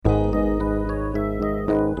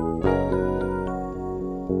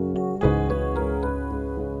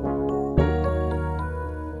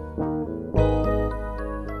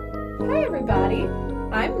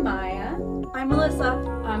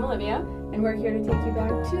and we're here to take you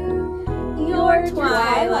back to your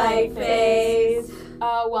Twilight phase.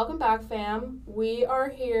 Welcome back, fam. We are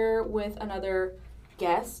here with another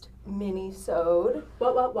guest mini-sode.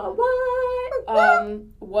 What?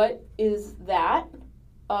 What is that?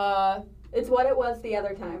 It's what it was the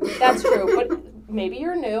other time. That's true, but maybe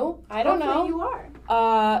you're new. I don't know. You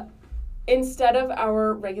are. Instead of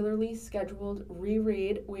our regularly scheduled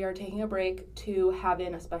reread, we are taking a break to have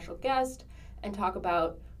in a special guest and talk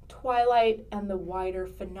about Twilight and the wider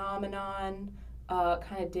phenomenon,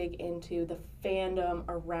 kind of dig into the fandom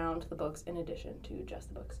around the books in addition to just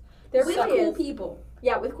the books. There with really cool is. people.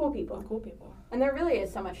 Yeah, with cool people. Cool people. And there really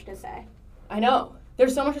is so much to say. I know.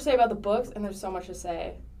 There's so much to say about the books, and there's so much to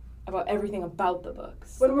say about everything about the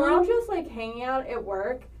books. When we're all just like hanging out at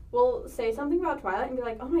work, we'll say something about Twilight and be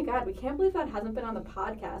like, oh my god, we can't believe that hasn't been on the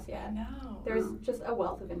podcast yet. No. There's just a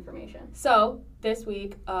wealth of information. So, this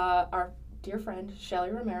week, our dear friend Shelly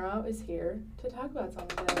Romero is here to talk about some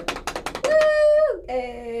of it. Woo!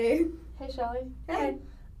 Hey. Hey, Shelly. Hey.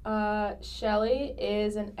 Shelly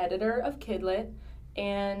is an editor of Kidlit,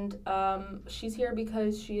 and she's here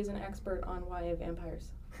because she is an expert on YA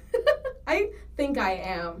vampires. I think I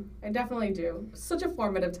am. I definitely do. Such a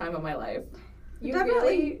formative time of my life. You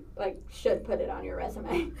Definitely. really should put it on your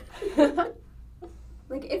resume.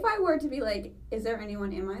 Like, if I were to be like, is there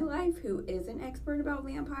anyone in my life who is an expert about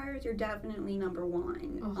vampires? You're definitely number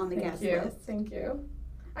one on the guest list. Thank you.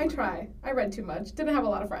 I try. I read too much. Didn't have a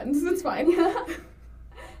lot of friends. It's fine.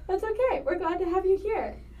 That's okay. We're glad to have you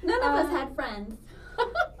here. None of us had friends.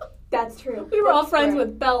 That's true. We were all That's friends true.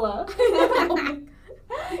 with Bella.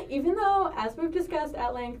 Even though, as we've discussed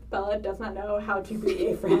at length, Bella does not know how to be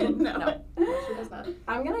a friend. No, she does not.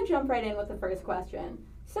 I'm going to jump right in with the first question.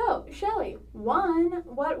 So, Shelly,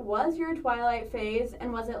 what was your Twilight phase,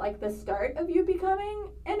 and was it like the start of you becoming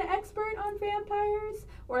an expert on vampires?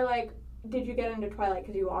 Or like, did you get into Twilight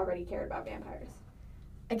because you already cared about vampires?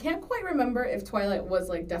 I can't quite remember if Twilight was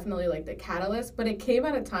like definitely like the catalyst, but it came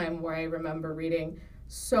at a time where I remember reading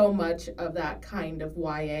so much of that kind of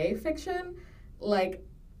YA fiction. Like,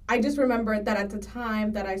 I just remember that at the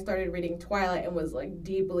time that I started reading Twilight and was like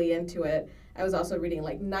deeply into it, I was also reading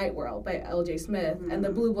like Night World by L.J. Smith and the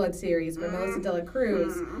Blue Blood series by Melissa de la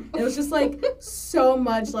Cruz. It was just like so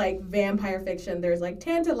much like vampire fiction. There's like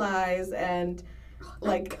Tantalize and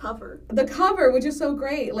like Cover. the cover, which is so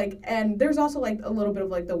great. Like, and there's also like a little bit of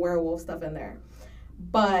like the werewolf stuff in there.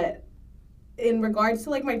 But in regards to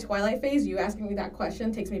like my Twilight phase, you asking me that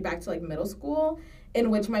question takes me back to like middle school, in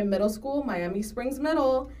which my middle school, Miami Springs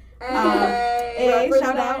Middle,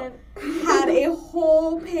 shout out, had a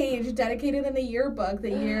whole page dedicated in the yearbook the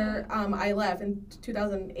year I left in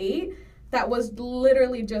 2008 that was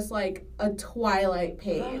literally just like a Twilight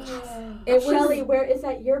page. It was, Shelly, where is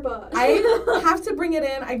that yearbook? I have to bring it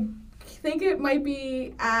in. I think it might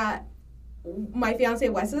be at my fiance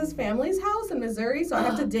Wes's family's house in Missouri, so I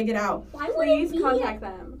have to dig it out. Why would it Please be contact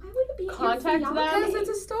them. Why would it be at your Contact them. fiance? Because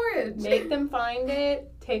it's a storage. Make them find it.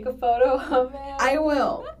 Take a photo of it. I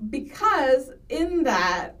will, because in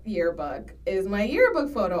that yearbook is my yearbook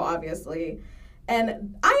photo, obviously.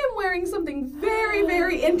 And I am wearing something very,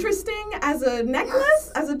 very interesting as a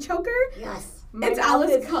necklace, as a choker. Yes. My It's mouth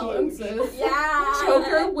Alice is Cullen's huge. Yeah.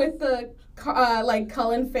 choker with the like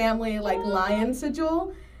Cullen family like lion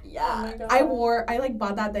sigil. Yeah. I like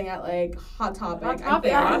bought that thing at like Hot Topic. Hot I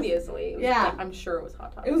Topic, think. obviously. Yeah. I'm sure it was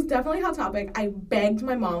Hot Topic. It was definitely Hot Topic. I begged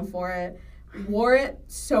my mom for it. Wore it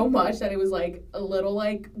so much that it was like a little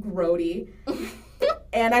like grody.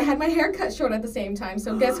 And I had my hair cut short at the same time.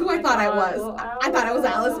 So guess who I thought I was? Well, I thought I was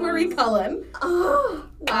Alice Marie Cullen. Oh,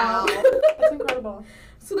 wow. That's incredible.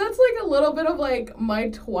 So that's like a little bit of like my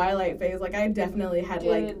Twilight phase. Like I definitely had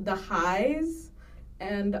like Did- the highs.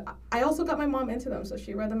 And I also got my mom into them, so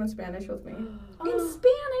she read them in Spanish with me. In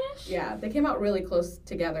Spanish? Yeah, they came out really close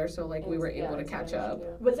together, so like we were able to it's catch Spanish, up.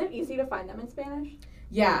 too. Was it easy to find them in Spanish?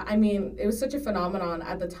 Yeah, I mean, it was such a phenomenon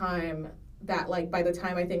at the time that, like, by the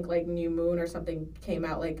time I think, like, New Moon or something came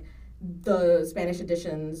out, like, the Spanish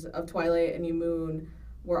editions of Twilight and New Moon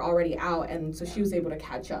were already out, and so she was able to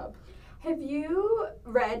catch up. Have you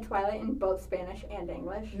read Twilight in both Spanish and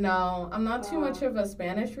English? No, I'm not too much of a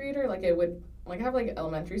Spanish reader. Like, it would, like, I have, like,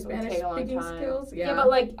 elementary It would Spanish take a long speaking time. skills. Yeah, but,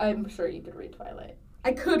 like, I'm sure you could read Twilight.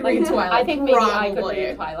 I could Like, read Twilight, I think maybe I could probably.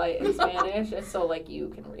 read Twilight in Spanish, so, like, you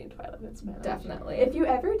can read Twilight in Spanish. Definitely. If you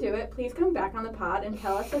ever do it, please come back on the pod and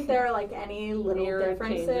tell us if there are like any little Mirror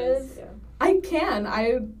differences. changes, yeah.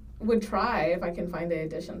 I would try if I can find the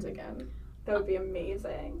editions again. That would be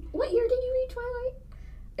amazing. What year did you read Twilight?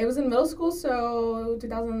 It was in middle school, so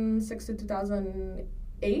 2006 to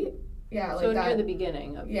 2008. Yeah, like So that. near the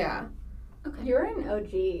beginning of Yeah. Okay. You're an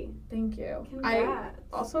OG. Thank you. Congrats.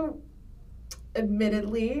 I also,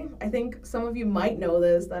 admittedly, I think some of you might know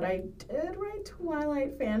this, that I did write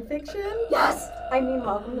Twilight fan fiction. Yes. I mean,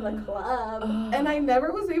 welcome to the club. And I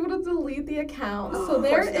never was able to delete the account. So Of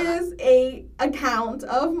there course not. is a account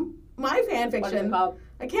of my fan What is it fiction. called?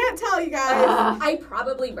 I can't tell you guys. I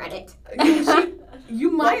probably read it. You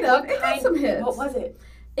might have. It had some hits. What was it?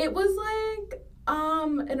 It was like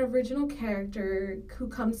an original character who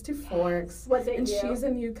comes to Forks. Was it And you? she's a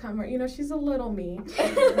newcomer. You know, she's a little me.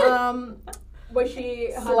 Was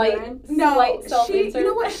she Slight- Honduran? No, Slight she. self-insert. You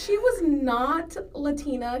know what? She was not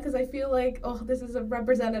Latina because I feel like, this is a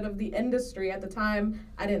representative of the industry at the time.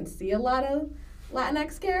 I didn't see a lot of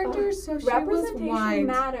Latinx characters, so she was Representation white.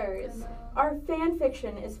 matters. Our fan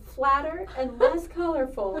fiction is flatter and less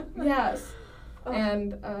colorful. Yes, Oh.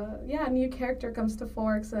 and a new character comes to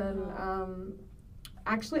Forks, and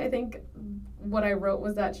actually, I think what I wrote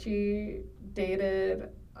was that she dated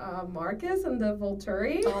Marcus and the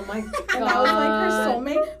Volturi. Oh my god. And that was like her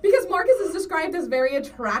soulmate because Marcus is described as very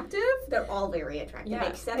attractive, They're all very attractive, Yeah.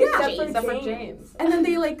 except Yeah. for Except for James. Except for James. James. and then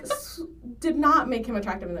they like did not make him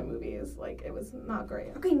attractive in the movies. Like it was not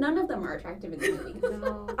great. Okay, none of them are attractive in the movie.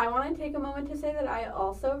 No. I want to take a moment to say that I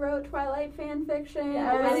also wrote Twilight fan fiction,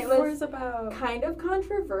 Yes. and it What was is about? kind of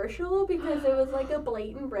controversial because it was like a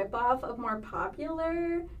blatant ripoff of more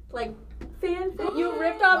popular like fan fiction. You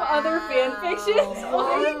ripped off other fan fictions? I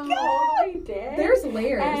Wow. totally did. There's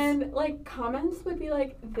layers. And like comments would be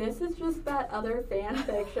like, "This is just that other fan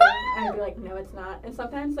fiction," and I'd be like, "No, it's not." And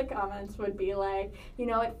sometimes the comments would be like, "You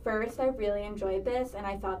know, at first I really enjoyed this, and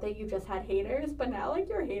I thought that you just had haters, but now like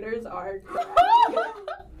your haters are."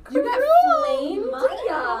 You got flamed?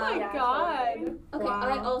 Oh my Yeah, god. totally. Okay, Wow.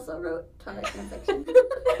 I also wrote Twilight fanfiction.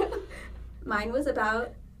 Mine was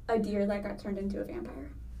about a deer that got turned into a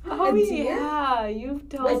vampire. Oh A deer? yeah, you've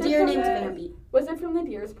done A Was it deer from named the- Bambi. Was it from the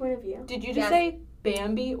deer's point of view? Did you just Yes. say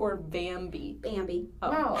Bambi or Bambi? Bambi. Oh.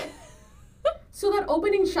 Wow. So that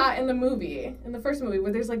opening shot in the movie, in the first movie,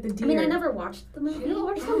 where there's like the deer. I mean, I never watched the You movie. didn't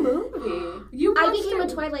watch the movie. You I watched became a it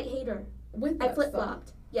Twilight hater. with I us, flip though.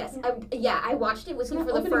 flopped. Yes, I watched it with So you that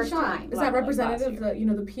for the opening first shot, time. is Wow, that like representative last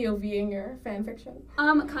of the POV in your fan fiction?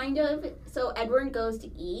 Kind of. So Edward goes to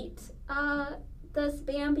eat this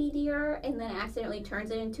Bambi deer and then accidentally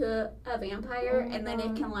turns it into a vampire, Oh and then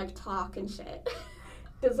God. it can like talk and shit.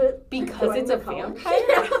 Does it Because join it's the a color?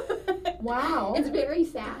 vampire? Wow. It's very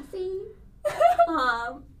sassy.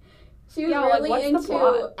 She was Yeah, like, really what's the into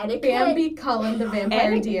plot? etiquette. Bambi Cullen, the vampire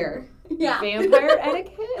Etiquette. deer. Yeah. Vampire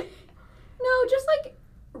etiquette? No, just like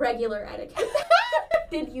regular etiquette.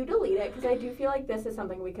 Did you delete it? Because I do feel like this is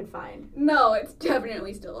something we could find. No, it's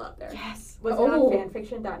definitely still up there. Yes. Was Oh. it on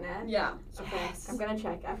fanfiction.net? Yeah. Okay, Yes. I'm gonna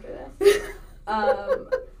check after this.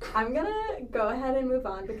 I'm gonna go ahead and move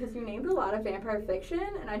on because you named a lot of vampire fiction,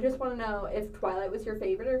 and I just want to know if Twilight was your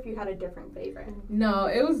favorite or if you had a different favorite. No,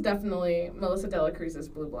 it was definitely Melissa Dela Cruz's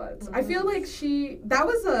Blue Bloods. I feel like that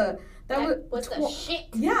was the shit.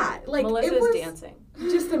 yeah, like Melissa's it was dancing.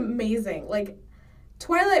 just amazing. Like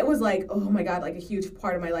Twilight was like, oh my god, like a huge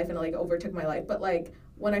part of my life and it like overtook my life. But like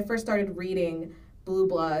when I first started reading Blue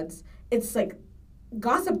Bloods, it's like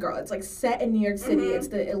Gossip Girl. It's like set in New York City. Mhm. It's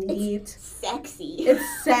the elite. Sexy.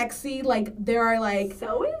 It's sexy. Like there are like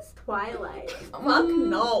So is Twilight. Fuck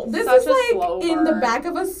no. This Such is a like slow in the burn. back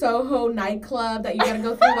of a Soho nightclub that you gotta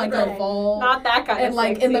go through like a Right. vault. Not that kind And, of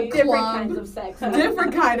like, in the sexy. Different club. kinds of sex.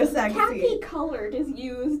 Different kind of sexy. Khaki colored is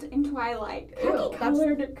used in Twilight. Ew, Khaki that's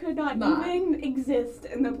colored could not not. even exist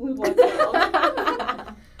in the Blue Blood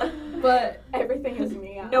world. But Everything is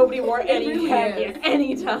neon. Nobody wore It any really khaki is. at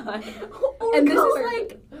any time. and this is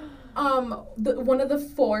like one of the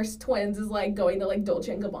Force twins is like going to like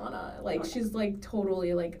Dolce and Gabbana. Like she's like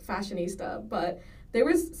totally like fashionista. But there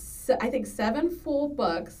was I think 7 full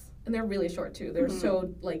books and they're really short too. They're so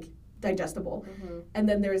like digestible. And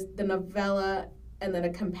then there's the novella and then a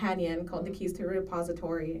companion called The Keys to a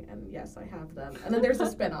Repository. And yes, I have them. And then there's a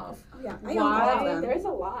spin-off. Yeah, I own all of Why? them. There's a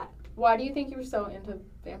lot. Why do you think you were so into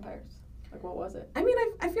vampires? Like, what was it? I mean,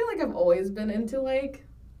 I feel like I've always been into like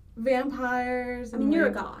vampires. I and, mean, you're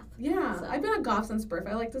a like, goth. Yeah, so. I've been a goth since birth,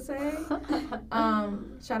 I like to say.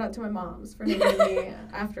 Shout out to my moms for naming me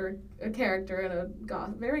after a character in a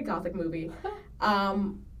very gothic movie.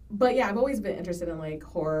 But yeah, I've always been interested in like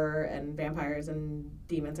horror and vampires and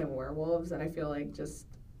demons and werewolves, and I feel like just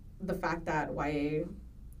the fact that YA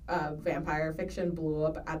vampire fiction blew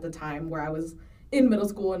up at the time where I was in middle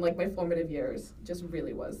school and like my formative years just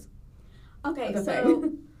really was Okay, the so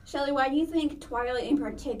thing. Shelley, why do you think Twilight in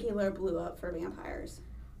particular blew up for vampires?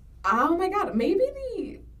 Oh my god, maybe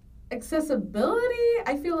the accessibility.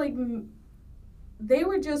 I feel like they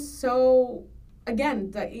were just so,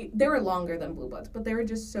 again, they were longer than Blue Bloods, but they were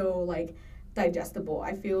just so, like, digestible.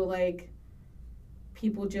 I feel like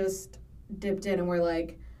people just dipped in and were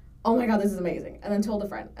like, oh my God, this is amazing. And then told a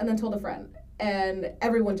friend, and then told a friend. And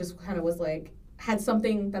everyone just kind of was like, had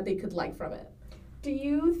something that they could like from it. Do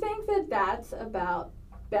you think that that's about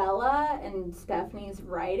Bella and Stephanie's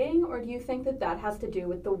writing, or do you think that that has to do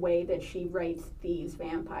with the way that she writes these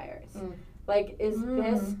vampires? Like, is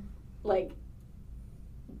this, like,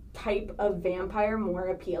 type of vampire more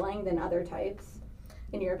appealing than other types,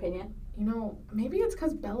 in your opinion? You know, maybe it's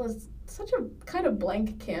because Bella's such a kind of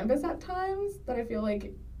blank canvas at times that I feel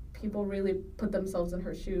like people really put themselves in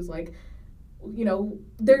her shoes. Like, you know,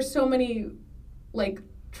 there's so many, like,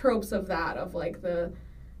 tropes of that, of, like, the,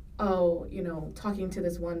 oh, you know, talking to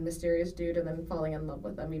this one mysterious dude and then falling in love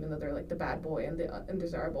with them, even though they're, like, the bad boy and the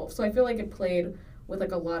undesirable. So I feel like it played with,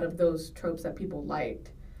 like, a lot of those tropes that people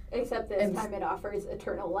liked. Except this time it offers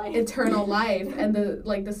eternal life. Eternal life and the,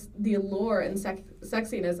 like, the allure and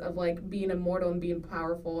sexiness of, like, being immortal and being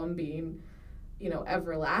powerful and being, you know,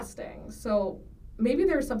 everlasting. So maybe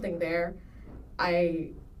there's something there.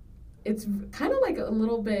 It's kind of, like, a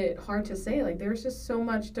little bit hard to say. Like, there's just so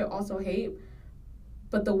much to also hate.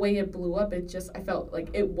 But the way it blew up, I felt like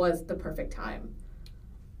it was the perfect time.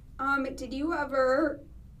 Did you ever,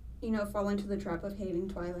 you know, fall into the trap of hating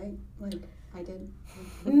Twilight? Like I did.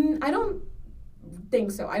 I don't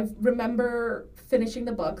think so. I remember finishing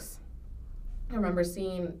the books. I remember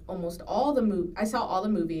seeing almost all the I saw all the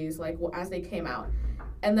movies, like, as they came out.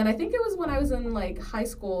 And then I think it was when I was in, like, high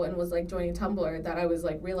school and was, like, joining Tumblr that I was,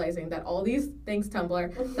 like, realizing that all these things,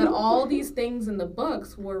 Tumblr, that all these things in the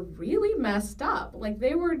books were really messed up. Like,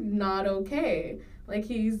 they were not okay. Like,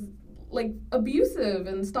 he's, like, abusive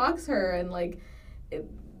and stalks her and, like...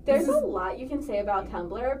 There's a lot you can say about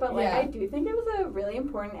Tumblr, but, like, I do think it was a really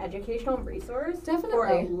important educational resource for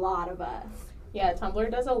a lot of us. Yeah,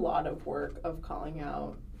 Tumblr does a lot of work of calling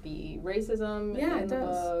out the racism in the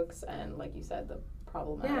books and, like you said, the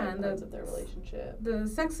problematic parts of their relationship. The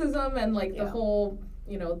sexism and, like, the whole,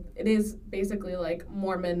 you know, it is basically, like,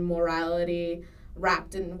 Mormon morality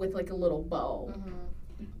wrapped in with, like, a little bow.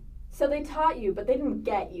 So they taught you, but they didn't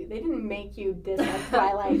get you. They didn't make you dislike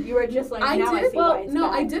Twilight. You were just like, I see why it's bad.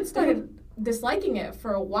 I did start disliking it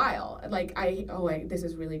for a while. Like, this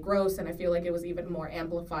is really gross, and I feel like it was even more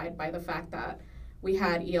amplified by the fact that we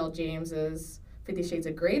had E.L. James's 50 Shades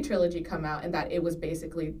of Grey trilogy come out, and that it was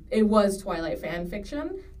Twilight fan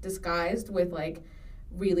fiction disguised with, like,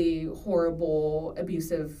 really horrible,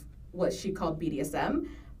 abusive, what she called BDSM.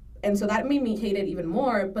 And so that made me hate it even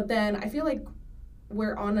more. But then I feel like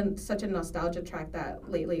we're on such a nostalgia track that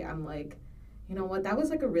lately I'm like, you know what, that was,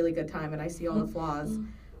 like, a really good time, and I see all the flaws.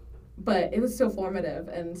 But it was so formative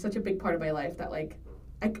and such a big part of my life that, like,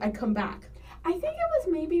 I come back. I think it was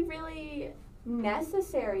maybe really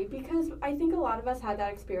necessary because I think a lot of us had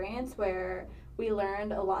that experience where we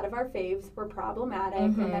learned a lot of our faves were problematic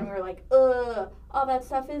and then we were like, ugh, all that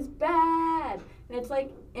stuff is bad. And it's,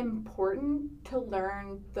 like, important to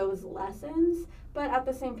learn those lessons, but at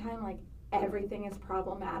the same time, like, everything is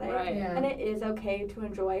problematic. Right. Yeah. And it is okay to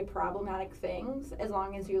enjoy problematic things as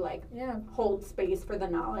long as you, like, hold space for the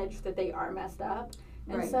knowledge that they are messed up.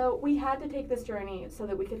 And so we had to take this journey so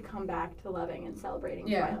that we could come back to loving and celebrating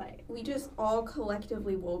Twilight. We just all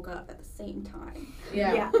collectively woke up at the same time.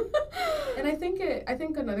 Yeah. And I think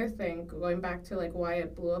another thing, going back to, like, why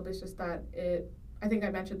it blew up, is just that I think I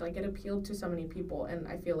mentioned, like, it appealed to so many people, and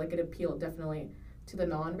I feel like it appealed definitely to the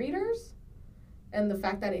non-readers. And the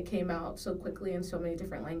fact that it came out so quickly in so many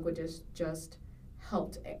different languages just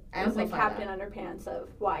helped amplify. It was like Captain Underpants of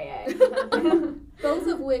YA. Both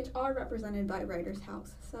of which are represented by Writers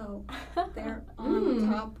House. So they're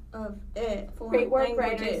on top of it for Great work,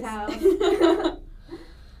 languages. Writers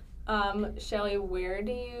House. Shelly, where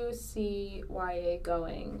do you see YA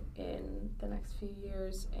going in the next few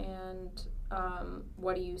years, and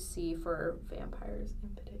what do you see for vampires in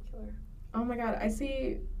particular? Oh my God, I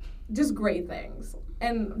see just great things.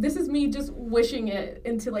 And this is me just wishing it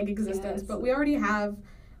into, like, existence. But we already have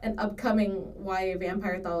an upcoming YA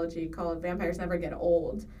vampire anthology called Vampires Never Get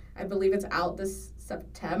Old. I believe it's out this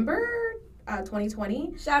September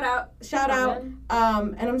 2020. Shout out. And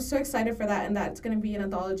I'm so excited for that. And that's going to be an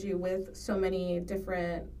anthology with so many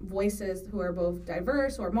different voices who are both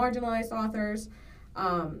diverse or marginalized authors.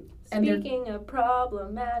 Speaking of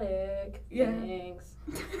problematic things.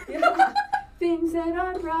 Things that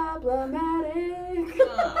are problematic.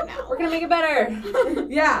 Oh, no. We're gonna make it better.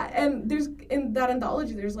 And there's, in that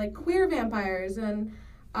anthology, there's, like, queer vampires and,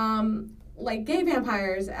 like, gay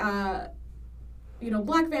vampires, Black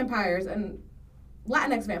vampires, and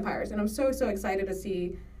Latinx vampires, and I'm so excited to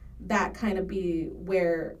see that kind of be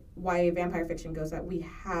where YA vampire fiction goes, that we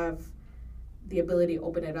have the ability to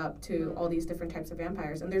open it up to all these different types of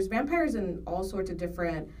vampires. And there's vampires in all sorts of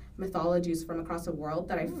different mythologies from across the world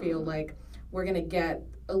that I feel like we're going to get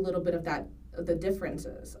a little bit of that, the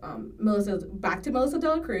differences. Melissa de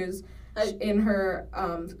la Cruz, in her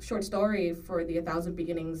short story for the 1,000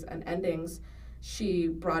 Beginnings and Endings, she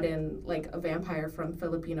brought in like a vampire from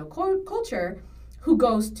Filipino culture who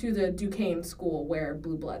goes to the Duquesne school where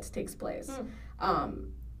Blue Bloods takes place,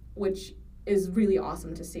 which is really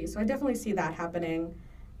awesome to see. So I definitely see that happening.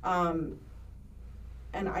 And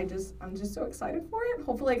I'm just so excited for it.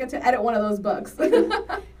 Hopefully I get to edit one of those books.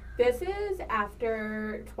 This is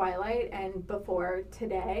after Twilight and before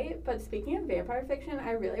today, but speaking of vampire fiction,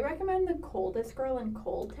 I really recommend The Coldest Girl in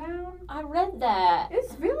Cold Town. I read that.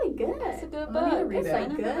 It's really good. It's a good I need to book. read It's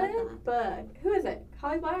it. a good book. Who is it?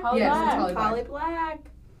 Holly Black? Holly Yes, Black. it's Holly Black. Holly Black.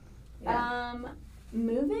 Yeah.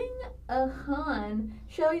 Moving on.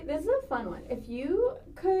 Shelly, this is a fun one. If you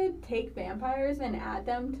could take vampires and add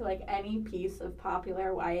them to like any piece of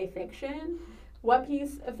popular YA fiction, what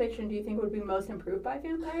piece of fiction do you think would be most improved by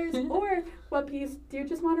vampires? Or what piece do you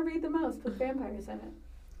just want to read the most with vampires in it?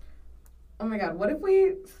 Oh my god, what if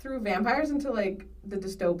we threw vampires into like the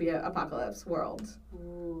dystopia apocalypse world?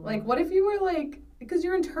 Like, what if you were like, because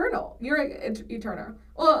you're eternal. You're eternal.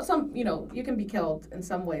 Well, you can be killed in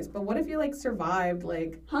some ways, but what if you like survived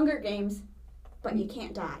like, Hunger Games, but you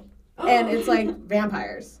can't die. and it's like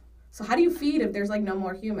vampires. So how do you feed if there's like no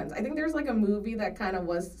more humans? I think there's like a movie that kind of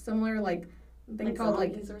was similar, like I think called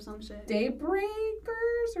like zombies or some shit.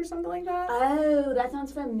 Daybreakers or something like that. Oh, that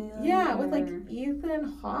sounds familiar. Yeah, with like Ethan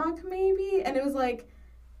Hawke maybe, and it was like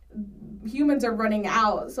humans are running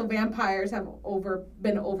out, so vampires have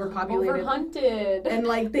been overpopulated, Overhunted. and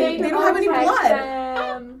like they don't have any blood.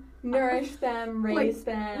 Them, nourish them, raise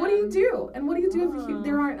them. What do you do? And what do you do if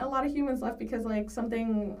there aren't a lot of humans left because like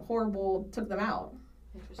something horrible took them out?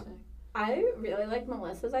 Interesting. I really like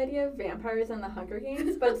Melissa's idea of vampires in the Hunger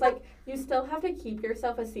Games, but it's like you still have to keep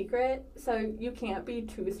yourself a secret, so you can't be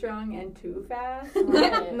too strong and too fast.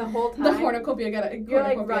 Right. And the whole time The cornucopia you're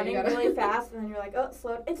like running really fast, and then you're like, oh,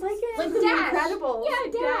 slow. It's like in Like Dash. Incredibles.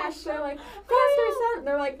 Yeah, Dash. They're like faster, son.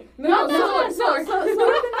 They're like No, slower than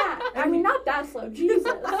that. I mean, not that slow. Jesus.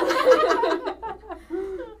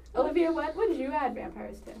 Olivia, what would you add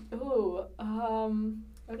vampires to? Ooh, I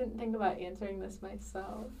didn't think about answering this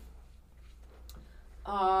myself.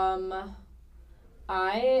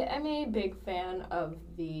 I am a big fan of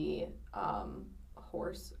the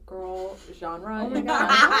horse girl genre. Oh my in God.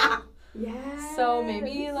 manga. Yeah. So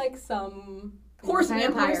maybe like some Horse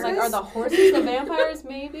vampires. Like, are the horses the vampires?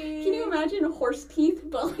 Maybe. Can you imagine horse teeth,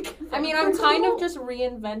 but like? I mean, I'm kind of just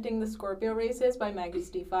reinventing the Scorpio races by Maggie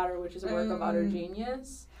Stiefvater, which is a work of utter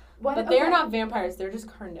genius. But they're not vampires, they're just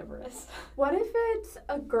carnivorous. What if it's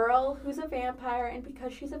a girl who's a vampire, and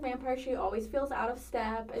because she's a vampire, she always feels out of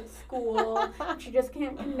step at school. She just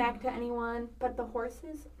can't connect to anyone, but the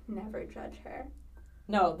horses never judge her.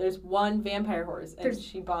 No, there's one vampire horse, and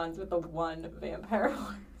she bonds with the one vampire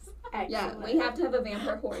horse. Yeah, Excellent. we have to have a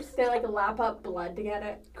vampire horse. They like lap up blood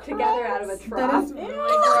together out of a trough. That is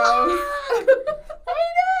really gross.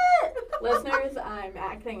 Listeners, I'm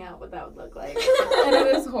acting out what that would look like. And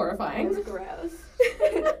it is It horrifying. was gross.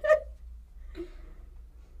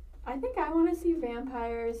 I think I want to see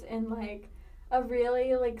vampires in like a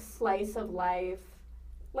really like slice of life,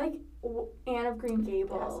 like Anne of Green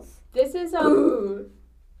Gables. This is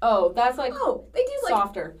oh, that's like Oh, they do like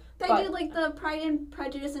softer. they but- do like the Pride and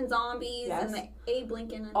Prejudice and Zombies Yes. and the Abe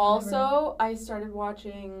Lincoln. And Also, I started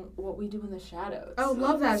watching What We Do in the Shadows. Oh,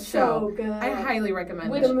 love that So show. good. I highly recommend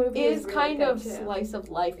Which it. The movie is is really kind good, of too. slice of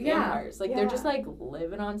life Yeah. vampires. Like they're Yeah. just like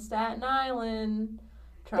living on Staten Island,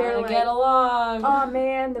 They're trying to like, get along. Oh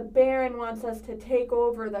man, the Baron wants us to take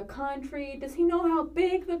over the country. Does he know how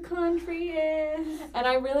big the country is? And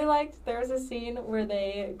I really liked, there was a scene where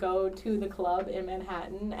they go to the club in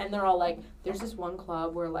Manhattan and they're all like, there's this one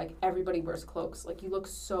club where like everybody wears cloaks. Like you look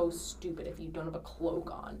so stupid if you don't have a cloak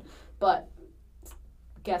on. But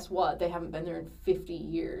guess what? They haven't been there in 50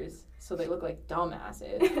 years. So they look like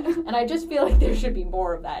dumbasses. And I just feel like there should be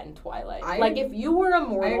more of that in Twilight. Like if you were I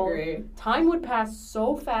immortal, agree. time would pass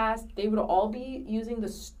so fast. They would all be using the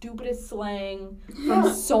stupidest slang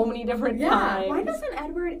from so many different Yeah. times. Why doesn't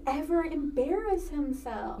Edward ever embarrass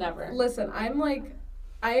himself? Never. Listen,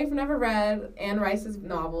 I've never read Anne Rice's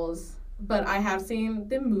novels, but I have seen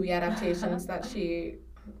the movie adaptations that she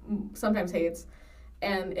sometimes hates.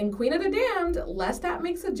 And in Queen of the Damned, Lestat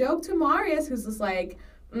makes a joke to Marius, who's just like,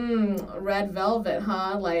 Red Velvet,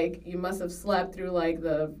 huh? Like, you must have slept through, like,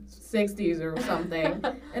 the 60s or something.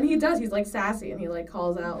 And he does. He's, like, sassy, and he, like,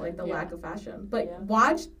 calls out, like, the lack of fashion. But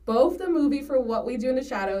watch both the movie for What We Do in the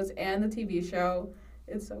Shadows and the TV show.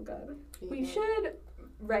 It's so good. We should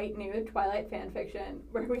write new Twilight fan fiction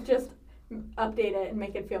where we just update it and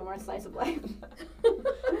make it feel more slice of life.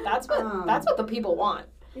 That's what the people want.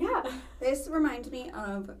 Yeah. This reminds me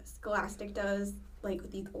of Scholastic does like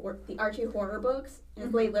the Archie horror books.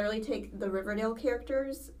 And they literally take the Riverdale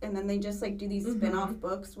characters and then they just like do these spin-off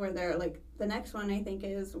books where they're like, the next one I think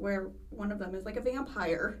is where one of them is like a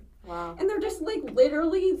vampire. Wow. And they're just like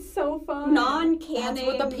literally So fun. non-canon. That's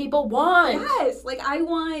what the people want. Yes, like I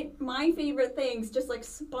want my favorite things just like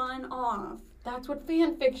spun off. That's what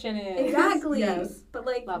fan fiction is. Exactly. Yes. But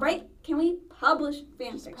like, Love right? Can we publish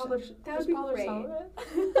fan fiction? That would be great.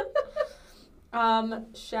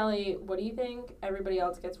 Shelley, what do you think everybody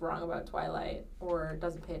else gets wrong about Twilight or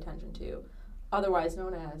doesn't pay attention to? Otherwise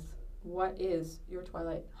known as, what is your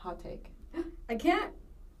Twilight hot take? I can't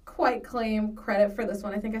quite claim credit for this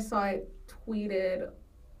one. I think I saw it tweeted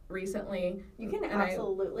recently. You can And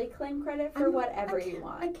absolutely claim credit for whatever you I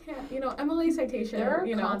want. can't, Emily Citation. There are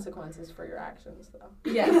you know. consequences for your actions,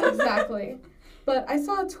 though. Yes, exactly. But I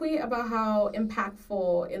saw a tweet about how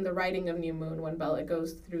impactful in the writing of New Moon when Bella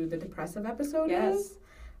goes through the depressive episode is.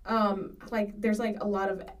 Like there's like a lot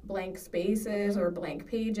of blank spaces or blank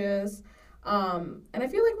pages. And I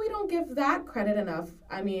feel like we don't give that credit enough.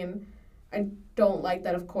 I mean, I don't like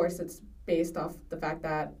that, of course, it's based off the fact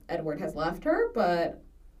that Edward has left her, but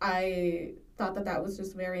I thought that was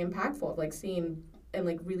just very impactful of like seeing and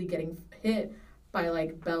like really getting hit by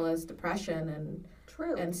like Bella's depression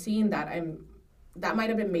and seeing that that might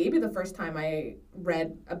have been maybe the first time I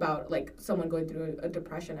read about like someone going through a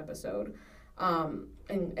depression episode,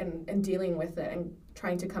 and dealing with it and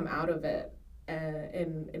trying to come out of it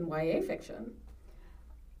in YA fiction.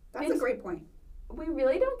 That's a great point. We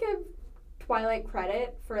really don't give Twilight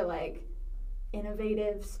credit for like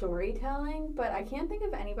innovative storytelling, but I can't think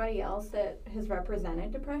of anybody else that has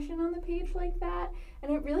represented depression on the page like that.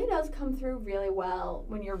 And it really does come through really well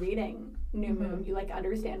when you're reading New Moon. You like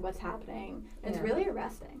understand what's happening. It's really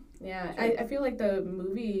arresting. Yeah, I feel like the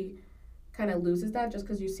movie kind of loses that just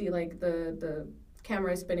because you see like the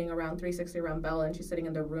camera is spinning around 360 around Bella and she's sitting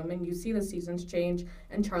in the room and you see the seasons change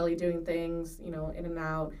and Charlie doing things, in and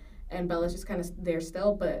out, and Bella's just kind of there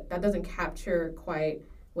still, but that doesn't capture quite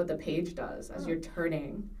what the page does as you're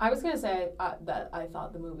turning. I was going to say that I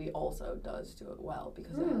thought the movie also does do it well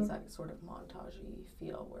because it has that sort of montage-y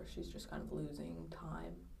feel where she's just kind of losing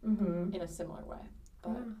time in a similar way.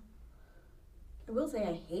 But I will say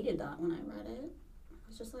I hated that when I read it. I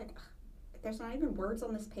was just like, there's not even words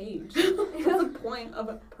on this page. What's the point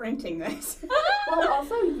of printing this? Well,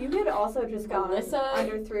 also, you had also just gone Melissa.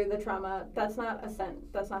 under through the trauma. That's not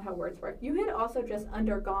how words work. You had also just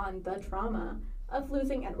undergone the trauma of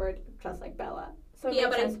losing Edward, just like Bella. So it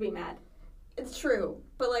makes sense to be mad. It's true.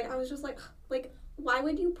 But, like, I was just like, why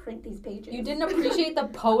would you print these pages? you didn't appreciate the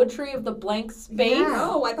poetry of the blank space? Yeah.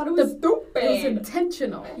 No, I thought it was stupid. It was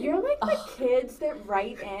intentional. You're like the kids that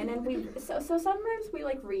write in, and so sometimes we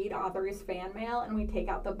like read authors' fan mail and we take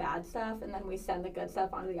out the bad stuff and then we send the good stuff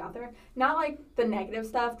onto the author. Not like the negative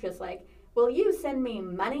stuff, just like, will you send me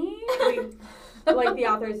money? Like the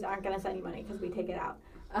authors aren't gonna send you money because we take it out.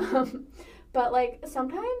 But like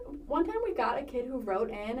one time we got a kid who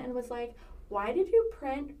wrote in and was like, why did you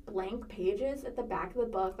print blank pages at the back of the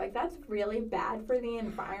book? Like, that's really bad for the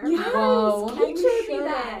environment. Yes, Whoa. And you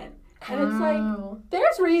shouldn't. And it's like,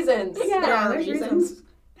 There's reasons. yeah, there's reasons. it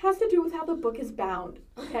has to do with how the book is bound.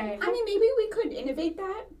 Okay. I mean, maybe we could innovate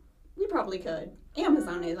that. We probably could.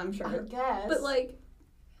 Amazon is, I'm I sure. guess. But, like,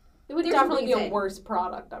 it would there's a definitely be a reason. worse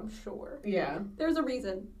product, I'm sure. Yeah. there's a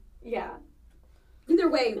reason. Yeah. Either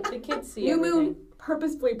way, The kids see New everything. Moon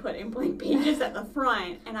purposefully put in blank pages at the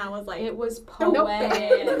front, and I was like, It was Nope.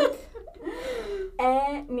 poetic.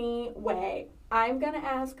 Anyway, I'm gonna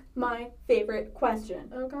ask my favorite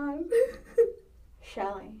question. Oh, God.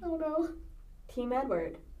 Shelley, Oh, no. Team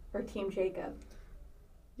Edward or Team Jacob?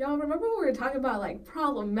 Y'all remember when we were talking about like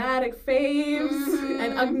problematic faves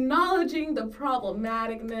and acknowledging the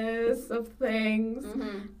problematicness of things?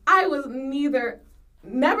 I was never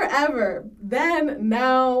ever, then,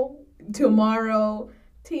 now, tomorrow,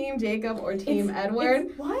 Team Jacob or Team Edward.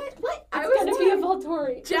 What? what? I It's gonna was be a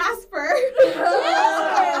Volturi. Jasper.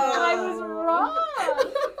 I was wrong.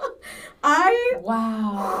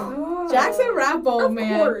 Wow. Jackson Rappo, Of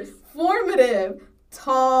man. course. Formative,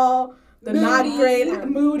 tall, the not Moody. great,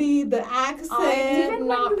 moody, the accent. I did Even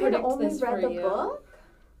not when you had predict only this read for the you. book?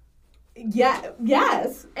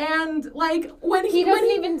 yes. And like when He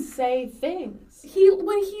doesn't even say things.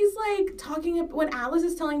 when he's like when Alice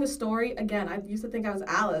is telling the story again, I used to think I was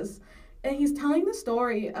Alice, and he's telling the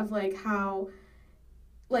story of like how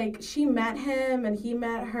like she met him and he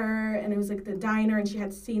met her, and it was like the diner, and she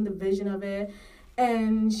had seen the vision of it,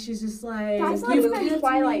 and she's just like, That's not "You've even kept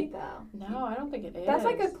Twilight me." though. No, I don't think it is. That's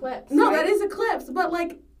like Eclipse. No, right? that is Eclipse, but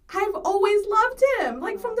like I've always loved him,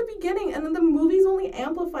 like from the beginning, and then the movies only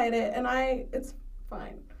amplified it, and it's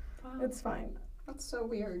fine. Wow. It's fine. That's so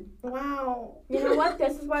weird. Wow. You know what?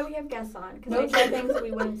 This is why we have guests on, because they say things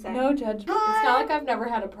we wouldn't say. No judgment. It's not like I've never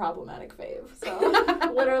had a problematic fave.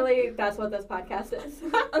 So Literally, that's what this podcast is.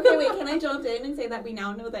 Okay, wait, can I jump in and say that we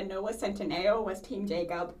now know that Noah Centineo was Team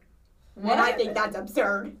Jacob? What? And I think that's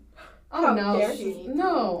absurd. Oh How no. dare he.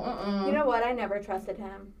 No. You know what? I never trusted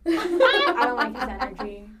him. I don't like his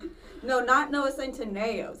energy. No, not Noah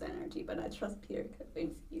Centineo's energy, but I trust Peter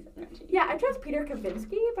Kavinsky's energy. Yeah, I trust Peter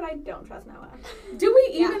Kavinsky, but I don't trust Noah. Do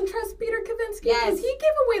we Yeah. even trust Peter Kavinsky? Yes. Because he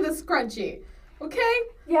gave away the scrunchie. Okay?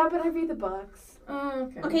 Yeah, but I read the books.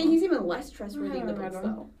 Okay. Okay, he's even less trustworthy in the I books,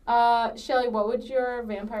 don't though. Shelly, what would your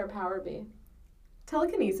vampire power be?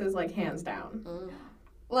 Telekinesis, like, hands down.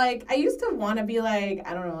 Like, I used to want to be, like,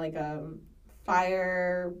 I don't know, like a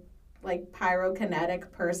fire, like,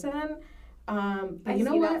 pyrokinetic person. But I you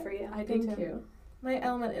know see what? that for you. I do Thank too. you. My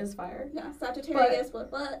element is fire. Yeah, Sagittarius,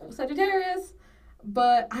 what? Sagittarius.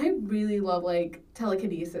 But I really love, like,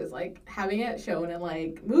 telekinesis. Like, having it shown in,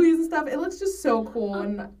 like, movies and stuff. It looks just so cool,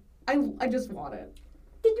 and I just want it.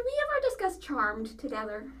 Did we ever discuss Charmed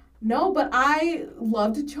together? No, but I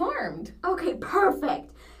loved Charmed. Okay,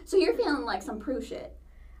 perfect. So you're feeling like some Prue shit.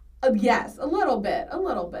 Yes, a little bit. I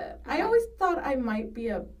Okay. always thought I might be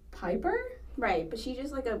a Piper. Right, but she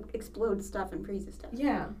just, like, explodes stuff and freezes stuff.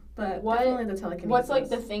 Yeah, but What- definitely the telekinesis. What's like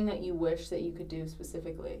the thing that you wish that you could do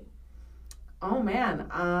specifically? Oh man,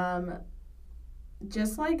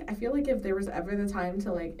 just like I feel like if there was ever the time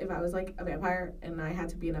to like if I was like a vampire and I had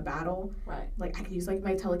to be in a battle, Right. like I could use like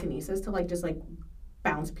my telekinesis to like just like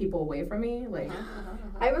bounce people away from me, like.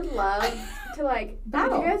 I would love to like.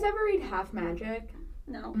 Battle. Did you guys ever read Half Magic?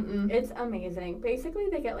 No. Mm-mm. It's amazing. Basically,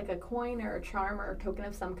 they get like a coin or a charm or a token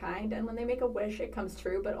of some kind, and when they make a wish, it comes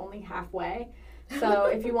true, but only halfway. So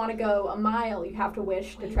if you want to go a mile, you have to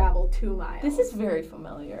wish to travel 2 miles. This is very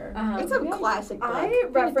familiar. It's a classic book. I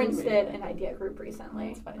referenced read it it. in Idea Group recently.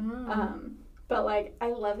 That's funny. But like, I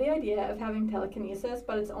love the idea of having telekinesis,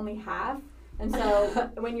 but it's only half. And so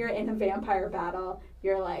when you're in a vampire battle,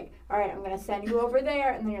 you're like, all right, I'm going to send you over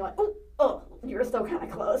there. And then you're like, oh, you're still kind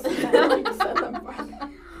of close. And then, like, you send them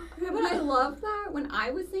back. Okay, but I love that when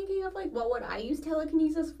I was thinking of like what would I use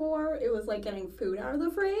telekinesis for, it was like getting food out of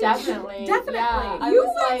the fridge. Definitely. Definitely. Yeah, I You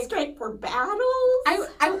was went like, straight for battles.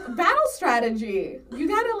 I battle strategy. You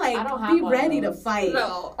gotta I don't like have be one of ready to those. fight.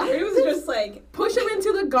 No, it was just like Push him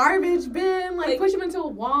into the garbage bin, like push him into a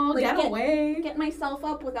wall, like, get away. get myself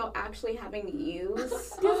up without actually having to use.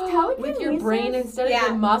 Does telekinesis... with your brain instead of Yeah,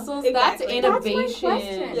 your muscles. exactly. That's That's my innovation.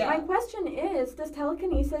 question. Yeah. My question is, does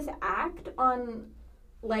telekinesis act on,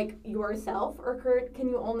 like, yourself, or can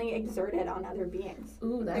you only exert it on other beings?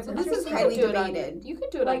 Ooh, that's This is interesting. highly do it on- debated. You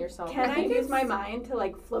could do it Like, on yourself. can I think use my it's- mind to,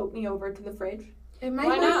 like, float me over to the fridge? It might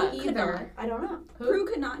Why not not? either. I don't know. Prue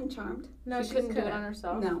could not in Charmed. No, she she couldn't do it on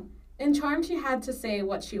herself. No. In Charm, she had to say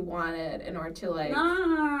what she wanted in order to like.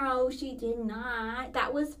 No, she did not.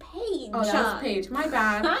 That was Paige. Oh, that was Paige. My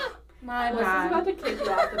bad. My Melissa's bad. about to kick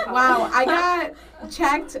you off the podcast. Wow, I got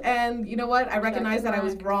checked, and you know what? I recognize that I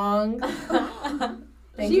was wrong.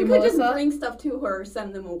 Thank She you, could just Melissa. bring stuff to her,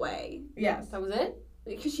 send them away. Yes. That was it?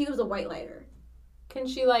 Because she was a white lighter. Can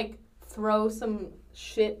she like throw some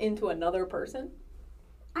shit into another person?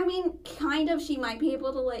 I mean, kind of. She might be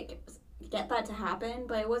able to like get that to happen,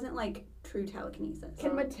 but it wasn't like true telekinesis.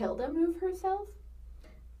 Can Matilda move herself?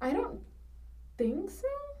 I don't think so.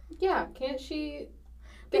 Yeah, can't she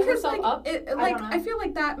get Because herself like up? it, like don't know. I feel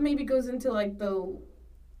like that maybe goes into like the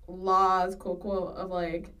laws, quote quote, of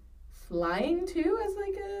like flying too as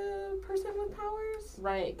like a person with powers.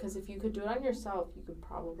 Right, because if you could do it on yourself, you could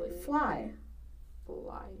probably Fly.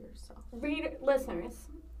 fly yourself. Listeners,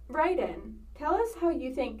 write in. Tell us how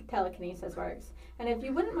you think telekinesis works. And if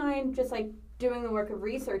you wouldn't mind just like doing the work of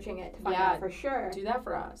researching it to find Yeah. out for sure. Do that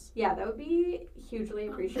for us. Yeah, that would be hugely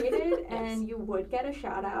appreciated. And you would get a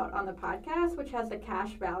shout out on the podcast, which has a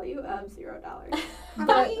cash value of $0. But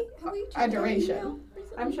have we a checked our duration. email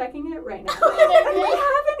recently? I'm checking it right now. I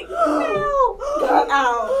I have an email! Get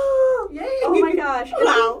out. Yay! Oh my gosh. It's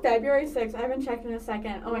Wow. February 6th. I haven't checked in a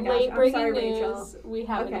second. Oh my gosh. Late I'm breaking sorry, news. Rachel. We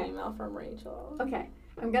have Okay. an email from Rachel. Okay.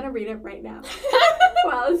 I'm going to read it right now.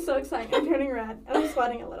 Wow, this is so exciting. I'm turning red and I'm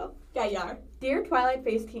sweating a little. Yeah, you are. Dear Twilight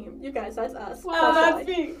Face team, you guys, that's us. Oh, That's that's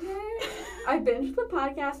me. I binged the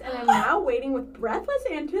podcast and I'm now waiting with breathless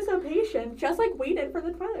anticipation, just like we did for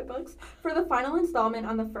the Twilight books, for the final installment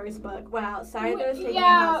on the first book. Wow, sorry that it's taking a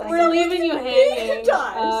hot we're second. leaving you hanging.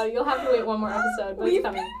 Gosh. You'll have to wait one more episode, but We've it's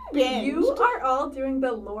coming. You are all doing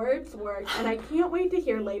the Lord's work, and I can't wait to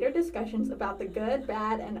hear later discussions about the good,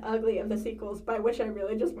 bad, and ugly of the sequels, by which I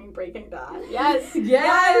really just mean Breaking Dawn. Yes.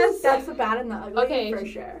 Yes. That's the bad and the ugly Okay. for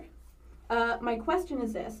sure. My question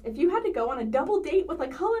is this. If you had to go on a double date with a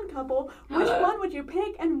Cullen couple, which one would you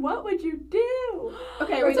pick and what would you do?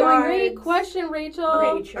 Okay, That's a great question, Rachel.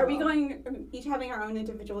 Rachel. Are we going each having our own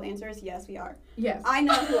individual answers? Yes, we are. Yes. I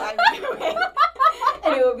know who I would go with.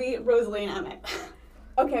 And it would be Rosalie and Emmett.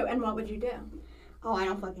 Okay, and what would you do? Oh, I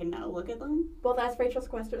don't fucking know. Look at them. Well, that's Rachel's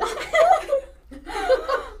question.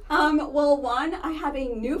 Well, one, I have a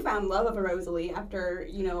newfound love of Rosalie after,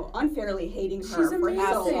 unfairly hating her She's for so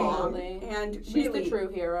amazing. long. Absolutely. And She's really, the true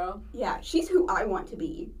hero. yeah, she's who I want to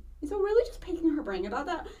be. So really just picking her brain about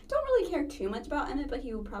that. Don't really care too much about Emmett, but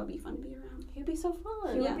he would probably be fun to be around. He'd be so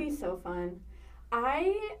fun. It Yeah. would be so fun.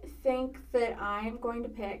 I think that I'm going to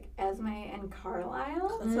pick Esme and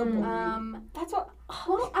Carlisle. That's so boring. That's what.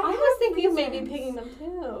 Well, I was have thinking of maybe reasons. picking them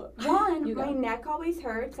too. One, You go. my neck always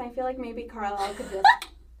hurts. And I feel like maybe Carlisle could just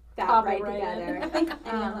that Pop it right right in. together. I think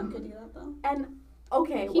any of them could do that, though. And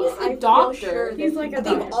okay, He's well, the I feel doctor. sure He's that like he a would.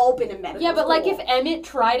 They've doctor. all been in medical Yeah, but like school. if Emmett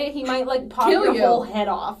tried it, he might like pop Kill your you. whole head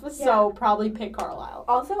off. So probably pick Carlisle.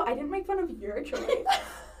 Also, I didn't make fun of your choice.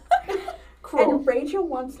 Cruel. And Rachel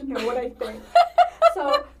wants to know what I think.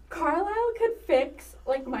 So Carlisle could fix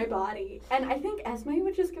like my body, and I think Esme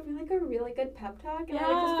would just give me like a really good pep talk, and I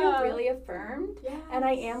would just Yeah. feel really affirmed. Yeah. And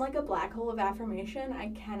I am like a black hole of affirmation. I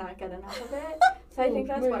cannot get enough of it. So I think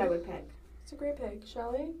that's what I would pick. It's a great pick,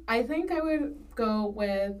 Shelley. I think I would go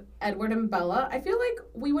with Edward and Bella. I feel like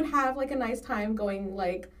we would have like a nice time going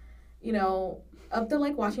like, up to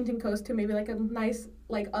like Washington Coast to maybe like a nice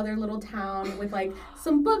like other little town with like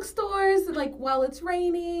some bookstores like while it's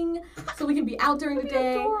raining, so we can be out during the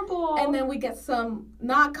day. Adorable. And then we get some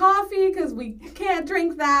not coffee because we can't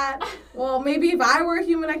drink that. Well, maybe if I were a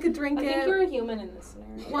human, I could drink I it. think you're a human in this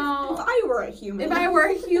scenario. If Well, I were a human. if I were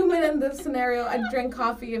a human in this scenario, I'd drink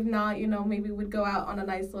coffee. If not, maybe we'd go out on a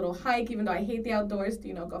nice little hike. Even though I hate the outdoors,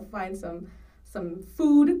 to, go find some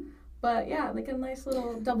food. But yeah, like a nice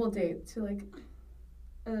little double date to like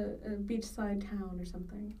a beachside town or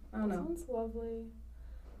something. I don't know. Sounds lovely.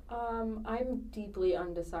 I'm deeply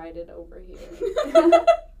undecided over here.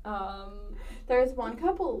 There's one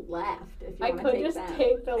couple left. If you I want to could take just them.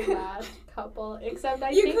 take the last couple, except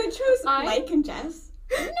I you think could choose I- Mike and Jess.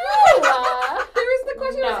 no. There was the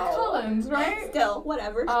question No. of Collins, right? Still,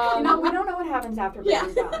 whatever. We don't know what happens after Yeah.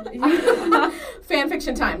 Breaking Dawn. Fan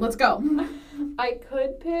fiction time. Let's go. I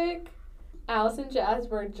could pick Alice and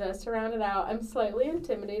Jasper just to round it out. I'm slightly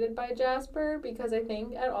intimidated by Jasper because I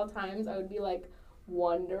think at all times I would be like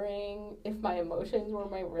wondering if my emotions were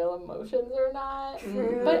my real emotions or not.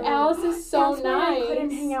 True. But Alice is so That's why nice. I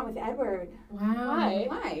couldn't hang out with Edward. Wow. Why?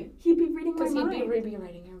 Why? He'd be reading my Because he'd mind. be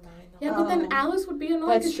rewriting your mind. Yeah, but then Alice would be annoyed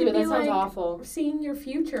That's because true. she'd That be sounds like awful. seeing your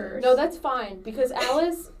futures. No, that's fine because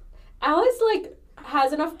Alice like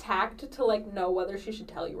has enough tact to like know whether she should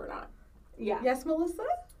tell you or not. Yeah. Yes, Melissa?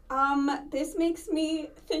 This makes me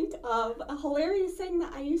think of a hilarious thing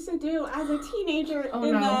that I used to do as a teenager Oh,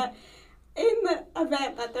 in no. the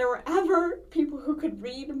event that there were ever people who could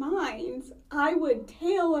read minds. I would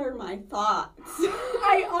tailor my thoughts.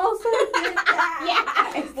 I also did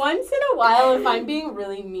that. Yeah. Once in a while, if I'm being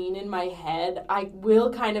really mean in my head, I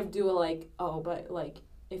will kind of do a like, oh, but like,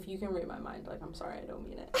 if you can read my mind, like, I'm sorry, I don't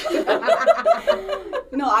mean it.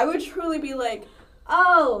 No, I would truly be like,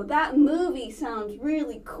 oh, that movie sounds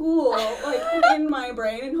really cool, like in my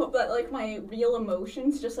brain, and hope that like my real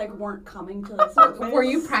emotions just like weren't coming to the surface. Were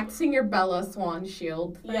you practicing your Bella Swan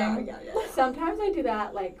shield thing? Yeah. Sometimes I do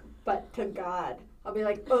that, like, but to God. I'll be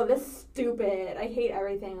like, oh, this is stupid. I hate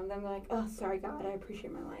everything. And then I'm like, oh, sorry, God. I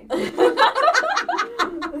appreciate my life.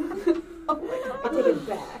 I take it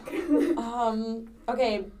back.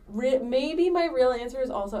 Okay, maybe my real answer is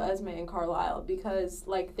also Esme and Carlisle because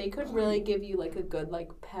like they could really give you like a good like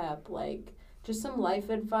pep, like just some life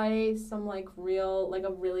advice, some like real like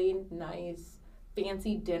a really nice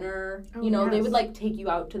fancy dinner. Oh, They yes. would like take you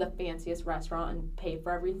out to the fanciest restaurant and pay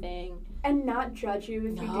for everything. And not judge you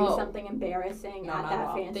if you do No. something embarrassing No, at not that at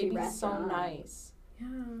all. fancy They'd be restaurant. so nice. Yeah.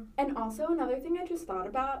 And also another thing I just thought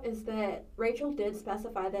about is that Rachel did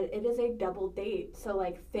specify that it is a double date. So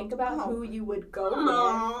like think about Oh. who you would go with.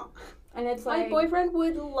 Aww. And it's My like boyfriend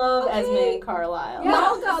would love Okay. Esme and Carlisle. Yeah,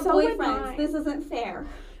 Y'all got so would boyfriends. mine. This isn't fair.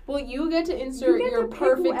 Well, you get to insert get your to pick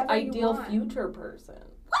perfect whoever you ideal want. future person.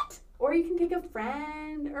 Or you can take a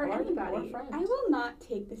friend or anybody. friend. I will not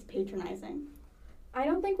take this patronizing. I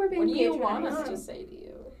don't think we're being What do you patronizing. want us to say to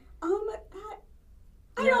you?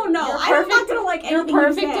 I don't know. you're I'm not perfect- gonna like You're anything you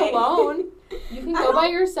perfect say. alone. You can I go don't- by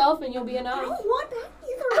yourself and you'll be I enough. don't want that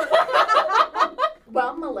either.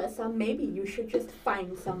 Well, Melissa, maybe you should just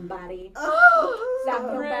find somebody. Oh, Does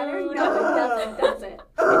that feel better? Rude. No, it doesn't, does it?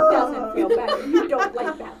 It doesn't feel better. You don't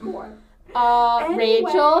like that more. Anyway.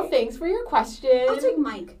 Rachel, thanks for your question. I'll take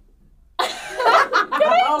Mike.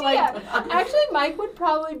 Oh my idea. God. Actually, Mike would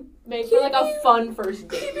probably make for like a fun first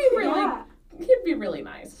date. He'd be really, Yeah. he'd be really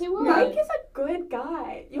nice. He would. Mike is a good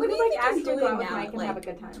guy. You What could do you like think he's actually go doing out with now Mike at, and have a like,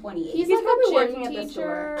 good time. 28. He's He's like probably a working gym at the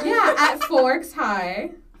teacher. Yeah, at Forks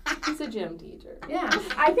High. He's a gym teacher. Yeah.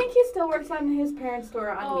 I think he still works on his parents' store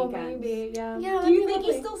on weekends. maybe, yeah. Yeah. Do you think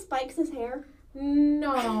he still spikes his hair?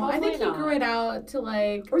 No, I Hopefully think he not. grew it out to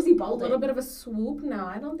like Or is he a balding? little bit of a swoop. No,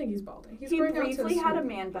 I don't think he's balding. He's He growing out to briefly had a swoop.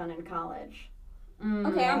 man bun in college.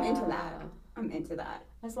 Okay, I'm into Yeah. that. I'm into that.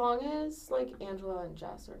 As long as like Angela and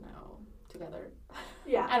Jess are now together.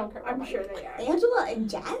 Yeah, I don't care about I'm Mike. sure they are. Angela and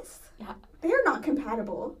Jess? Yeah. They're not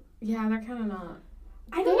compatible. Yeah, they're kind of not.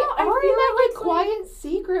 I They don't know. I are in feel that like like it's quiet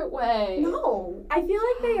secret way. No. I feel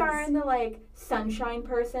like they are Yes. in the like sunshine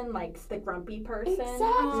person likes the grumpy person.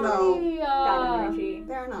 Exactly. That energy.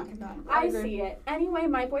 They're not compatible. I agree. see it. Anyway,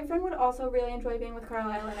 my boyfriend would also really enjoy being with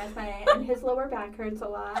Carlisle and Esme, and his lower back hurts a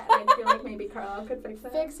lot. And I feel like maybe Carlisle could fix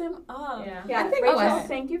it. Fix him up. Yeah. Yeah, I think Rachel, okay.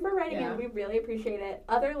 thank you for writing Yeah. in. We really appreciate it.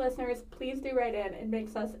 Other listeners, please do write in. It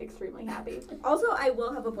makes us extremely happy. Also, I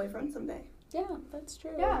will have a boyfriend someday. Yeah, that's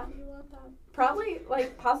true. Yeah. If you want that. Probably,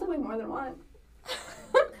 like, possibly more than one.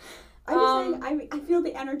 I'm just saying, I feel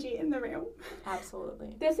the energy in the room.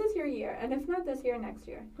 Absolutely. This is your year, and if not this year, next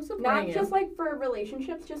year. Who's supporting Not you? just like for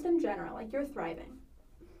relationships, just in general. Like, you're thriving.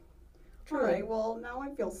 Alright, well, now I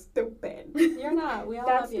feel stupid. You're not. We all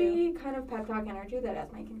That's love you. the kind of pep talk energy that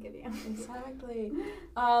Esme can give you. Exactly.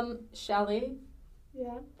 Shelly,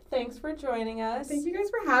 Yeah. thanks for joining us. Thank you guys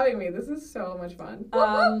for having me. This is so much fun.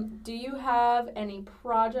 Do you have any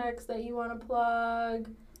projects that you want to plug?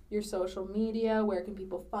 Your social media, where can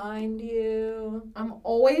people find you? I'm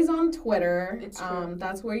always on Twitter. It's true.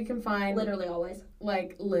 That's where you can find Literally always.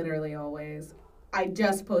 like literally always. I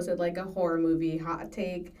just posted like a horror movie hot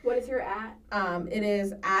take. What is your at? It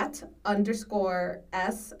is @_SM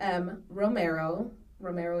Romero.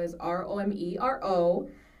 Romero is ROMERO.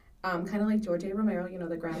 Kind of like George A. Romero, you know,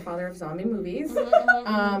 the grandfather of zombie movies.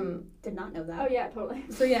 Did not know that. Oh, yeah, totally.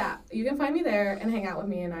 So yeah, you can find me there and hang out with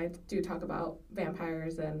me, and I do talk about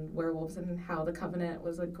vampires and werewolves and how The Covenant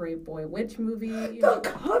was a great boy witch movie. You know,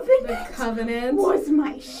 Covenant The Covenant. was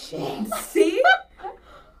my shit. See?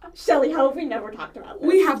 Shelly, how have we never talked about this?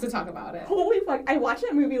 We have to talk about it. Holy fuck, I watch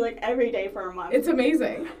that movie like every day for a month. It's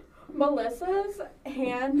amazing. Melissa's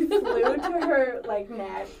hand flew to her, like,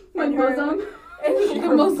 neck. My and her- bosom. And she,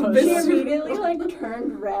 The most she visceral- immediately, like,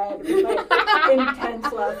 turned red with, like,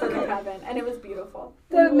 intense love for the Coven. And it was beautiful.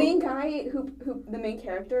 The main guy who the main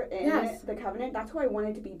character in Yes. The Covenant, that's who I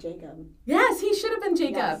wanted to be Jacob. Yes, he should have been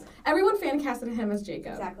Jacob. Yes. Everyone fan casted him as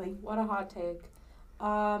Jacob. Exactly. What a hot take.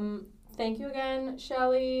 Thank you again,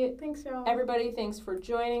 Shelly. Thanks, y'all. Everybody, thanks for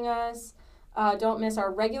joining us. Don't miss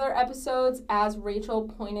our regular episodes. As Rachel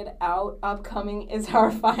pointed out, upcoming is our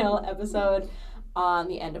final episode on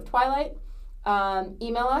the end of Twilight.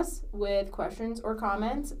 Email us with questions or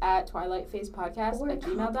comments at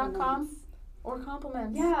twilightfacepodcast@gmail.com. Or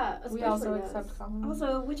compliments. Yeah, We also especially those. accept compliments.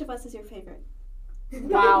 Also, which of us is your favorite?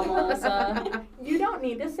 Wow, Melissa. You don't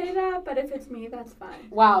need to say that, but if it's me, that's fine.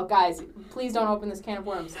 Wow, guys, please don't open this can of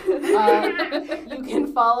worms. You can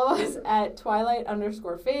follow us at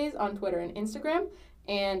Twilight_phase on Twitter and Instagram,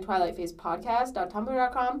 and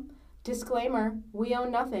TwilightPhasePodcast.tumblr.com. Disclaimer, we own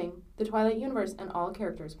nothing. The Twilight universe and all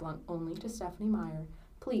characters belong only to Stephanie Meyer.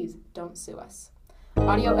 Please don't sue us.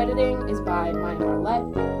 Audio editing is by Maya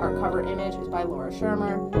Marlette. Our cover image is by Laura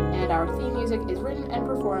Shermer. And our theme music is written and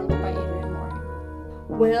performed by Adrian Mori.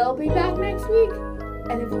 We'll be back next week.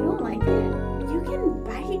 And if you don't like it, you can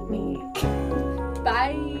bite me.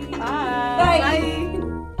 Bye. Bye.